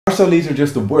Hardstyle leads are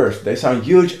just the worst. They sound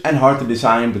huge and hard to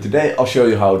design, but today I'll show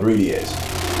you how it really is.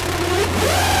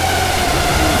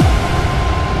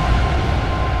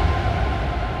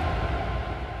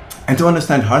 And to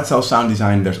understand hardstyle sound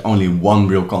design, there's only one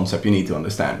real concept you need to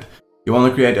understand. You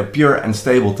want to create a pure and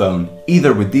stable tone,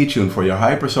 either with detune for your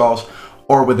hypersaws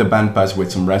or with a bandpass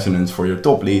with some resonance for your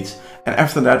top leads. And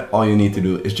after that, all you need to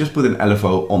do is just put an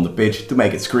LFO on the pitch to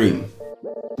make it scream.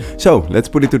 So let's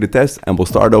put it to the test, and we'll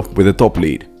start off with the top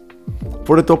lead.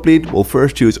 For the top lead, we'll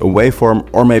first choose a waveform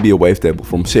or maybe a wavetable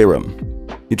from Serum.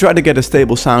 You try to get a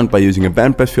stable sound by using a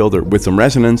bandpass filter with some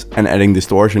resonance and adding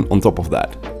distortion on top of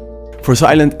that. For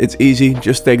silent, it's easy,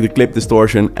 just take the clip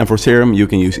distortion, and for Serum you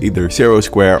can use either zero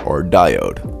square or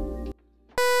diode.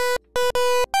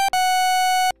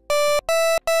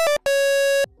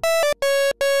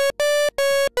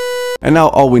 And now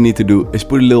all we need to do is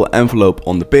put a little envelope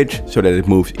on the pitch so that it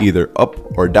moves either up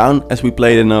or down as we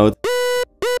play the note.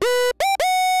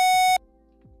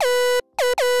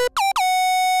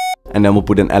 And then we'll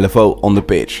put an LFO on the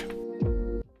pitch.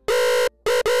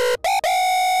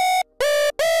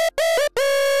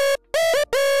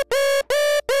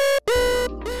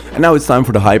 And now it's time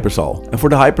for the hypersaw. And for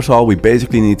the hypersaw we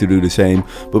basically need to do the same,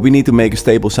 but we need to make a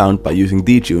stable sound by using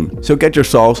detune. So get your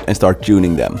saws and start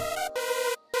tuning them.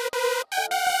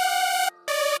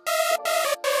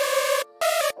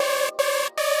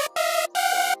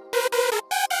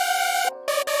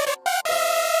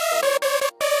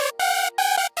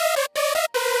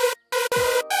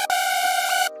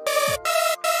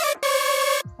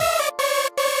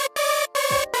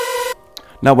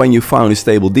 Now when you found a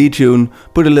stable detune,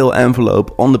 put a little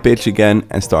envelope on the pitch again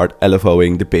and start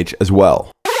LFOing the pitch as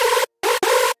well.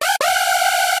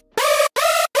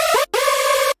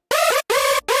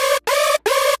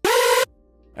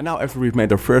 And now after we've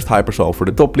made our first hypersaw for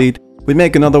the top lead, we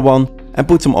make another one and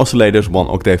put some oscillators 1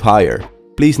 octave higher.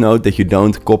 Please note that you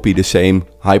don't copy the same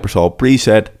hypersaw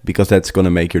preset, because that's gonna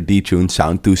make your detune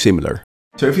sound too similar.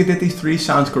 So if you did these 3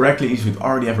 sounds correctly, you should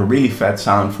already have a really fat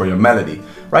sound for your melody.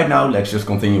 Right now, let's just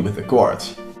continue with the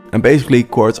chords. And basically,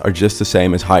 chords are just the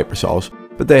same as hypersaws,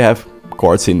 but they have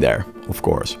chords in there, of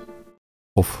course.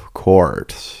 Of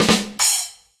course.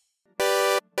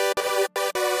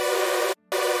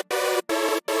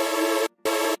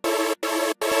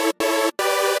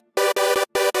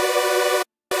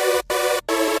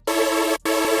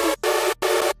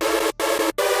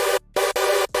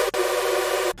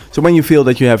 So when you feel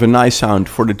that you have a nice sound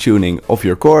for the tuning of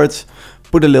your chords,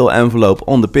 put a little envelope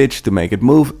on the pitch to make it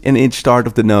move in each start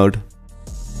of the note.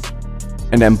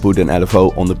 And then put an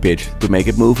LFO on the pitch to make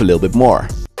it move a little bit more.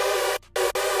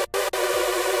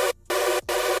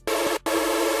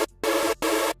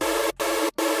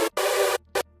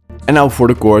 And now for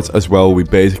the chords as well, we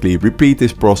basically repeat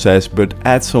this process, but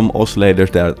add some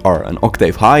oscillators that are an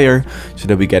octave higher, so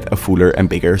that we get a fuller and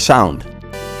bigger sound.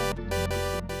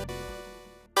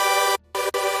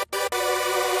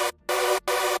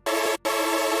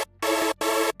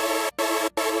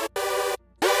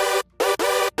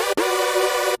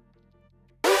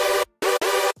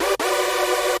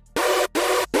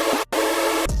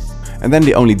 And then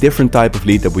the only different type of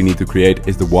lead that we need to create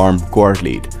is the warm chord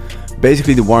lead.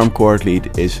 Basically the warm chord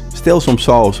lead is still some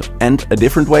saws and a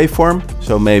different waveform.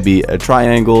 So maybe a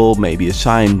triangle, maybe a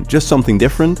sine, just something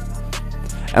different.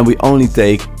 And we only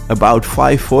take about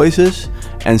 5 voices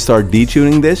and start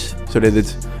detuning this so that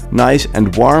it's nice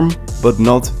and warm, but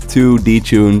not too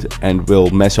detuned and will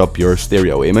mess up your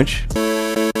stereo image.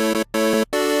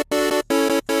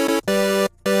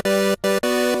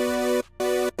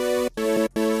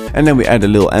 And then we add a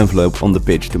little envelope on the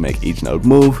pitch to make each note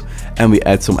move, and we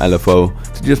add some LFO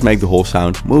to just make the whole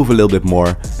sound move a little bit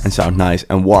more and sound nice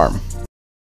and warm.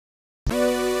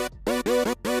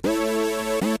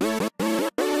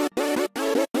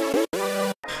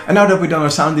 And now that we've done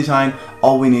our sound design,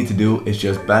 all we need to do is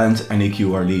just balance and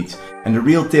EQ our leads. And the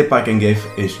real tip I can give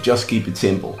is just keep it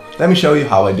simple. Let me show you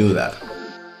how I do that.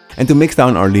 And to mix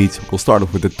down our leads, we'll start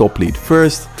off with the top lead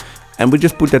first. And we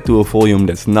just put that to a volume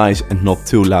that's nice and not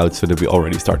too loud, so that we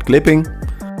already start clipping.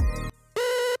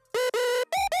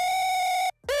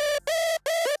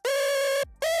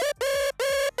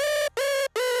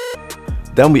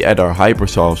 Then we add our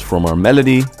hypersaws from our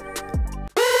melody.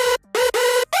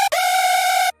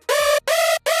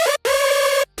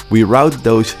 We route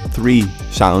those 3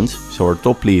 sounds, so our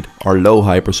top lead, our low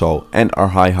hypersaw and our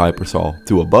high hypersaw,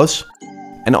 to a bus.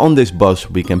 And on this bus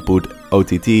we can put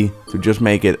OTT to just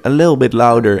make it a little bit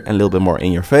louder and a little bit more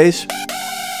in your face.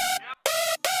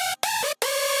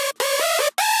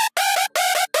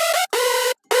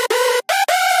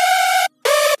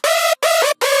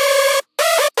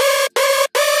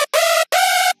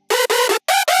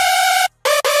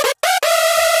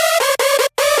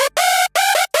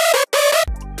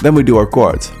 Then we do our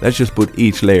chords. Let's just put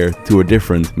each layer to a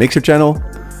different mixer channel.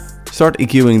 Start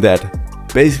EQing that.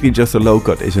 Basically just a low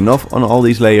cut is enough on all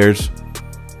these layers.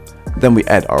 Then we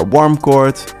add our warm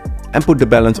chord and put the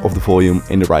balance of the volume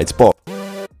in the right spot.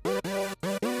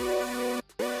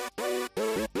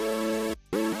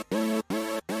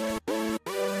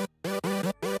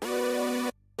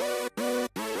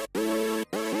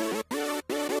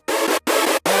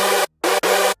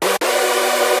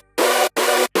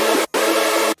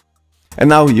 And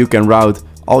now you can route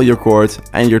all your chords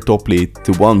and your top lead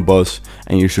to one bus,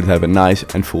 and you should have a nice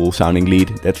and full sounding lead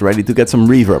that's ready to get some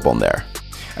reverb on there.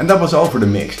 And that was all for the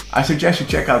mix. I suggest you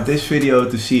check out this video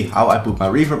to see how I put my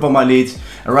reverb on my leads,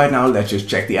 and right now let's just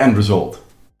check the end result.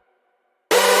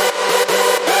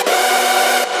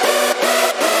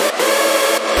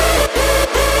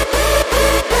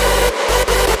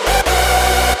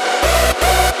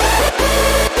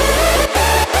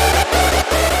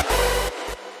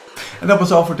 And that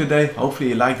was all for today. Hopefully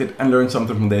you liked it and learned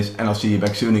something from this, and I'll see you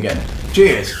back soon again.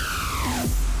 Cheers!